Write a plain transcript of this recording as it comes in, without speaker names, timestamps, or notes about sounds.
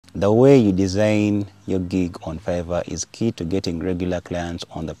The way you design your gig on Fiverr is key to getting regular clients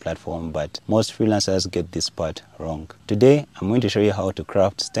on the platform, but most freelancers get this part wrong. Today, I'm going to show you how to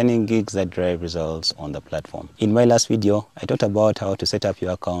craft stunning gigs that drive results on the platform. In my last video, I talked about how to set up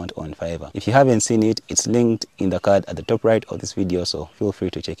your account on Fiverr. If you haven't seen it, it's linked in the card at the top right of this video, so feel free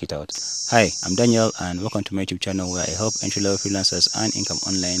to check it out. Hi, I'm Daniel and welcome to my YouTube channel where I help entry-level freelancers earn income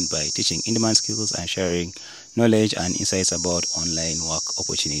online by teaching in-demand skills and sharing knowledge and insights about online work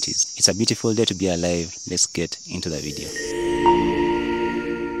opportunities. It's a beautiful day to be alive. Let's get into the video.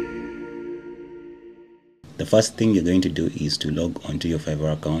 The first thing you're going to do is to log onto your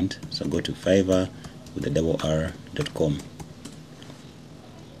Fiverr account. So go to Fiverr with r.com.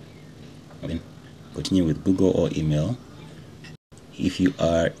 Then continue with Google or email. If you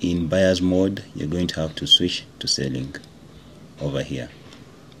are in buyer's mode, you're going to have to switch to selling over here.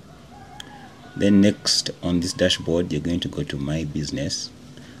 Then next on this dashboard, you're going to go to My Business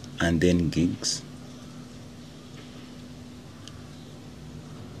and then Gigs.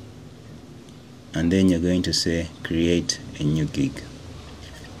 And then you're going to say Create a new gig.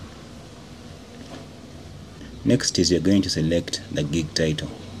 Next is you're going to select the gig title.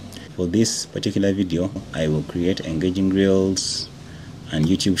 For this particular video, I will create engaging reels and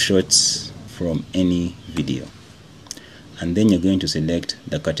YouTube shorts from any video. And then you're going to select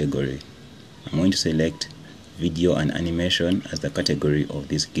the category. I'm going to select video and animation as the category of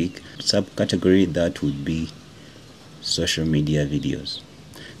this gig. Subcategory, that would be social media videos.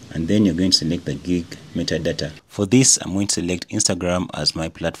 And then you're going to select the gig metadata. For this, I'm going to select Instagram as my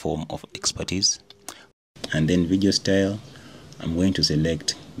platform of expertise. And then video style, I'm going to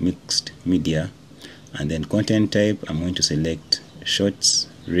select mixed media. And then content type, I'm going to select shorts,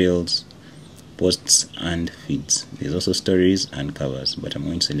 reels, posts and feeds. There's also stories and covers, but I'm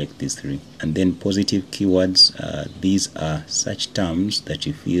going to select these three. And then positive keywords, these are such terms that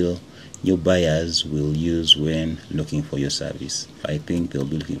you feel your buyers will use when looking for your service. I think they'll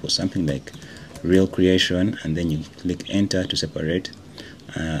be looking for something like reel creation, and then you click enter to separate.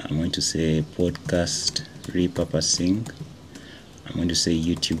 I'm going to say podcast repurposing. I'm going to say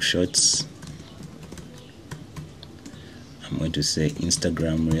YouTube shorts. I'm going to say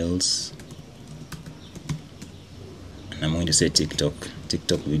Instagram reels. I'm going to say TikTok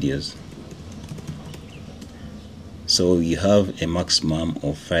videos. So you have a maximum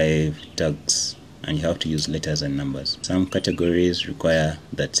of 5 tags and you have to use letters and numbers. Some categories require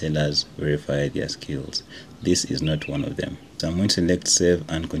that sellers verify their skills. This is not one of them. So I'm going to select save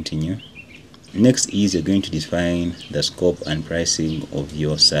and continue. Next is you're going to define the scope and pricing of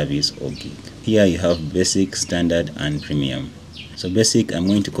your service or gig. Here you have basic, standard and premium. So basic, I'm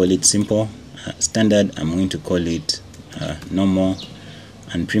going to call it simple. Standard, I'm going to call it normal,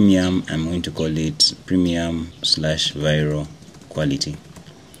 and premium, I'm going to call it premium/viral quality.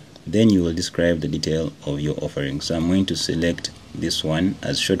 Then you will describe the detail of your offering. So I'm going to select this one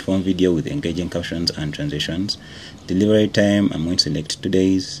as short form video with engaging captions and transitions. Delivery time, I'm going to select 2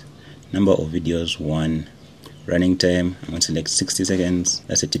 days. Number of videos, 1. Running time, I'm going to select 60 seconds.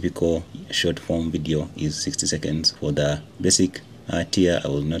 That's a typical short form video, is 60 seconds. For the basic tier, I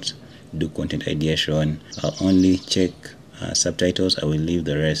will not do content ideation. I'll only check subtitles. I will leave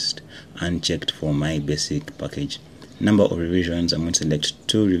the rest unchecked for my basic package. Number of revisions, I'm going to select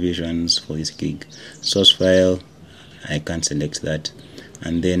 2 revisions for this gig. Source file, I can't select that.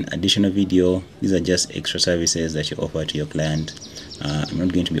 And then additional video, these are just extra services that you offer to your client. I'm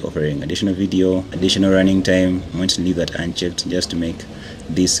not going to be offering additional video. Additional running time, I'm going to leave that unchecked just to make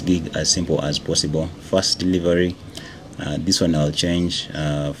this gig as simple as possible. Fast delivery, this one I'll change.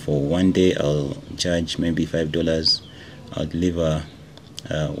 For 1 day I'll charge maybe $5. I'll deliver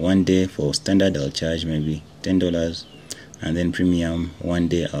 1 day. For standard I'll charge maybe $10, and then premium 1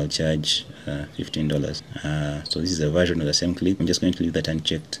 day I'll charge $15. So this is a version of the same clip. I'm just going to leave that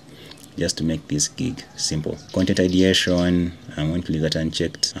unchecked just to make this gig simple. Content ideation, I'm going to leave that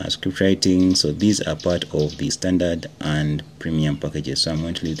unchecked. Script writing, so these are part of the standard and premium packages, so I'm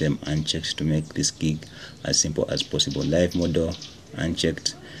going to leave them unchecked to make this gig as simple as possible. Live model,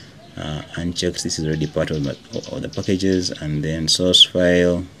 unchecked. Unchecked, this is already part of the packages. And then source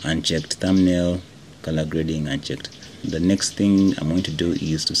file, unchecked. Thumbnail, color grading, unchecked. The next thing I'm going to do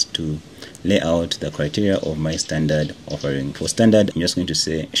is to lay out the criteria of my standard offering. For standard, I'm just going to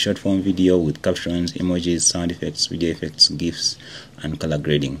say short form video with captions, emojis, sound effects, video effects, GIFs, and color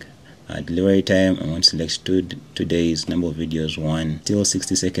grading. Delivery time, I'm going to select 2 days. Number of videos, 1. Till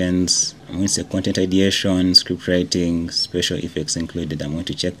 60 seconds, I'm I'm going to say content ideation, script writing, special effects included. I'm going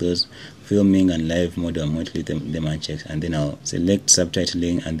to check those. Filming and live mode, I'm going to leave them unchecked, and then I'll select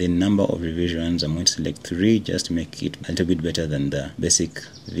subtitling, and then number of revisions, I'm going to select 3 just to make it a little bit better than the basic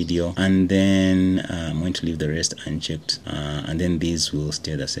video, and then I'm going to leave the rest unchecked, and then these will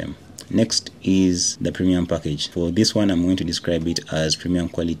stay the same. Next is the premium package. For this one, I'm going to describe it as premium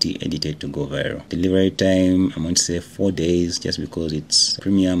quality edited to go viral. Delivery time, I'm going to say 4 days just because it's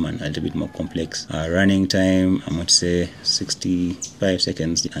premium and a little bit more complex. Running time, I'm going to say 65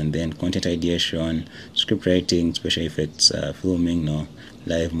 seconds, and then content ideation, script writing, special effects, filming, no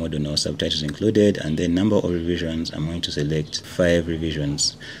live mode, no subtitles included, and then number of revisions, I'm going to select 5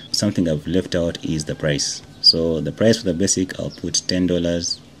 revisions. Something I've left out is the price. So the price for the basic, I'll put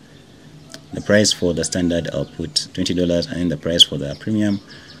 $10. The price for the standard, I'll put $20, and then the price for the premium,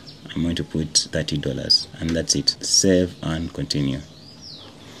 I'm going to put $30, and that's it. Save and continue.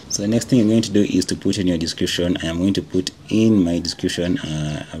 So the next thing I'm going to do is to put in your description. I am going to put in my description,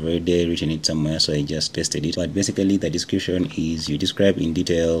 I've already written it somewhere, so I just pasted it. But basically the description is you describe in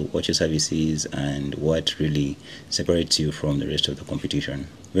detail what your service is and what really separates you from the rest of the competition.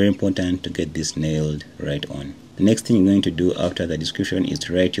 Very important to get this nailed right on. The next thing you're going to do after the description is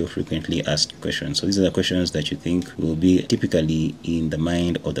to write your frequently asked questions. So these are the questions that you think will be typically in the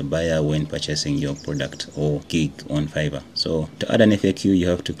mind of the buyer when purchasing your product or gig on Fiverr. So to add an FAQ, you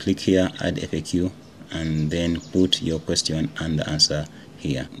have to click here, add FAQ, and then put your question and the answer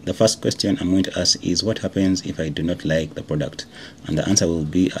here. The first question I'm going to ask is, what happens if I do not like the product? And the answer will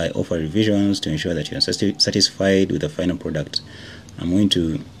be, I offer revisions to ensure that you are satisfied with the final product. I'm going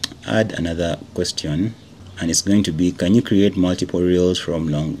to add another question, and it's going to be, can you create multiple reels from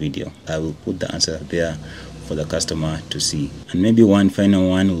long video? I will put the answer there for the customer to see. And maybe one final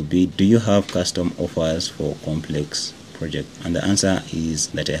one will be, do you have custom offers for complex project? And the answer is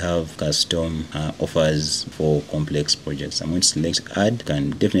that I have custom offers for complex projects. I'm going to select add, can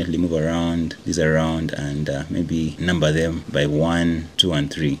definitely move around these around and maybe number them by 1, 2,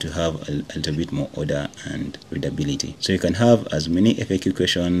 and 3 to have a little bit more order and readability. So you can have as many FAQ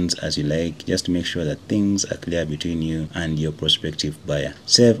questions as you like, just to make sure that things are clear between you and your prospective buyer.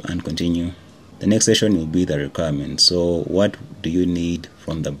 Save and continue. The next session will be the requirements. So what do you need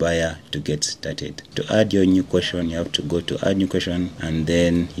from the buyer to get started? To add your new question, you have to go to add new question, and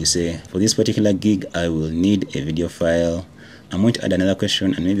then you say, for this particular gig, I will need a video file. I'm going to add another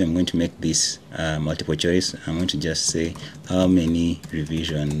question, and maybe I'm going to make this multiple choice. I'm going to just say, how many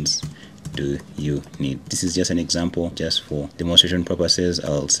revisions do you need? This is just an example, just for demonstration purposes.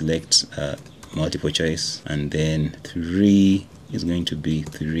 I'll select multiple choice, and then 3 is going to be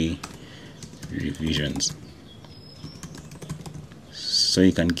 3 revisions. So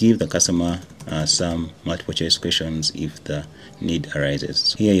you can give the customer some multiple choice questions if the need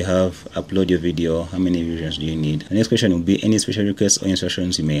arises. Here you have upload your video, how many revisions do you need? The next question will be any special requests or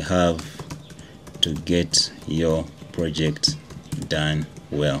instructions you may have to get your project done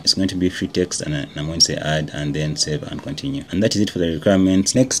well. It's going to be free text, and I'm going to say add and then save and continue. And that is it for the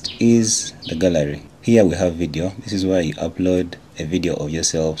requirements. Next is the gallery. Here we have video. This is where you upload a video of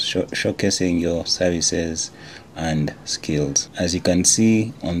yourself showcasing your services and skills. As you can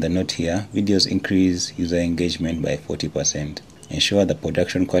see on the note here, videos increase user engagement by 40%. Ensure the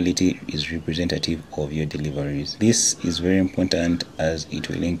production quality is representative of your deliveries. This is very important as it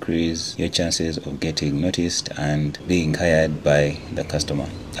will increase your chances of getting noticed and being hired by the customer.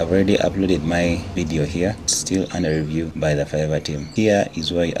 I've already uploaded my video here, still under review by the Fiverr team. Here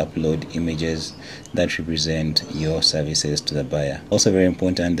is where you upload images that represent your services to the buyer. Also very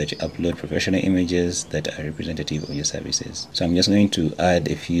important that you upload professional images that are representative of your services. So I'm just going to add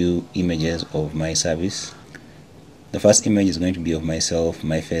a few images of my service. The first image is going to be of myself,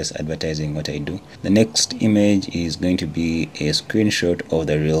 my face, advertising what I do. The next image is going to be a screenshot of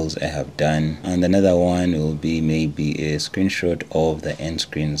the reels I have done, and another one will be maybe a screenshot of the end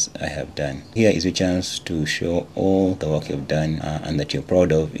screens I have done. Here is a chance to show all the work you've done and that you're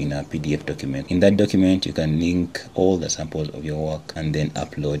proud of in a PDF document. In that document, you can link all the samples of your work and then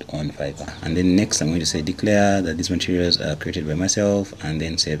upload on Fiverr. And then next, I'm going to say declare that these materials are created by myself, and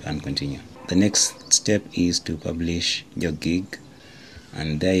then save and continue. The next step is to publish your gig,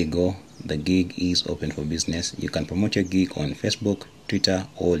 and there you go. The gig is open for business. You can promote your gig on Facebook, Twitter,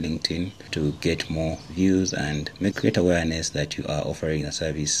 or LinkedIn to get more views and create awareness that you are offering a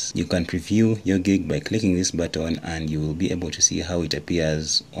service. You can preview your gig by clicking this button, and you will be able to see how it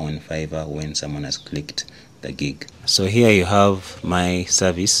appears on Fiverr when someone has clicked the gig. So here you have my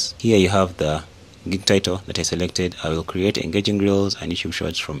service. Here you have the gig title that I selected. I will create engaging reels and YouTube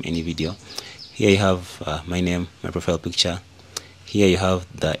shorts from any video. Here you have my name, my profile picture. Here you have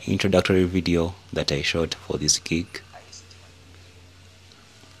the introductory video that I shot for this gig.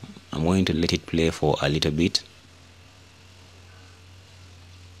 I'm going to let it play for a little bit.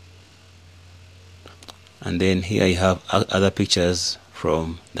 And then here you have other pictures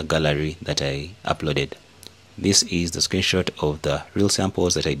from the gallery that I uploaded. This is the screenshot of the real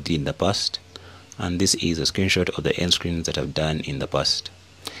samples that I did in the past, and this is a screenshot of the end screens that I've done in the past.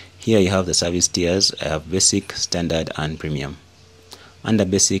 Here you have the service tiers. I have basic, standard, and premium. Under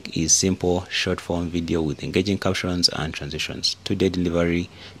basic is simple short form video with engaging captions and transitions, 2-day delivery,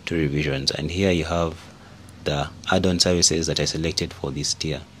 2 revisions. And here you have the add-on services that I selected for this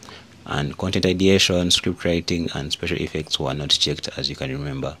tier. And content ideation, script writing, and special effects were not checked, as you can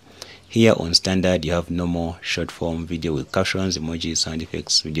remember. Here on standard you have normal short form video with captions, emojis, sound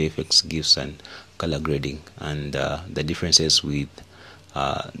effects, video effects, GIFs, and color grading. And the differences with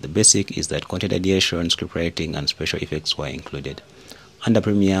the basic is that content ideation, script writing, and special effects were included. Under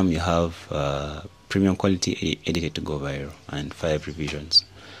premium you have premium quality edited to go viral and 5 revisions.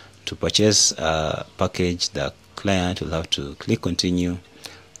 To purchase a package, the client will have to click continue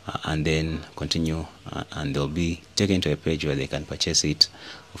and then continue, and they'll be taken to a page where they can purchase it.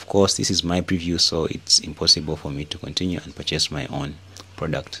 Of course, this is my preview, so it's impossible for me to continue and purchase my own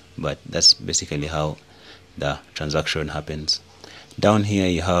product, but that's basically how the transaction happens. Down here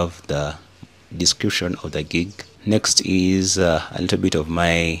you have the description of the gig. Next is a little bit of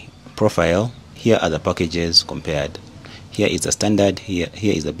my profile. Here are the packages compared. Here is the standard, here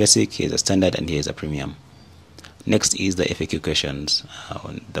is the basic, here is the standard, and here is the premium. Next is the FAQ questions.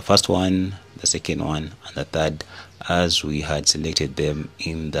 The first one, the second one, and the third, as we had selected them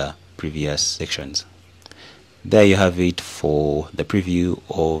in the previous sections. There you have it for the preview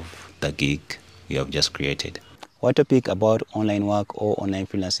of the gig we have just created. What topic about online work or online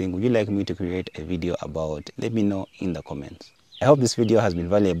freelancing would you like me to create a video about? Let me know in the comments. I hope this video has been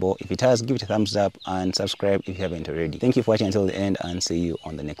valuable. If it has, give it a thumbs up and subscribe if you haven't already. Thank you for watching until the end, and see you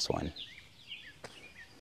on the next one.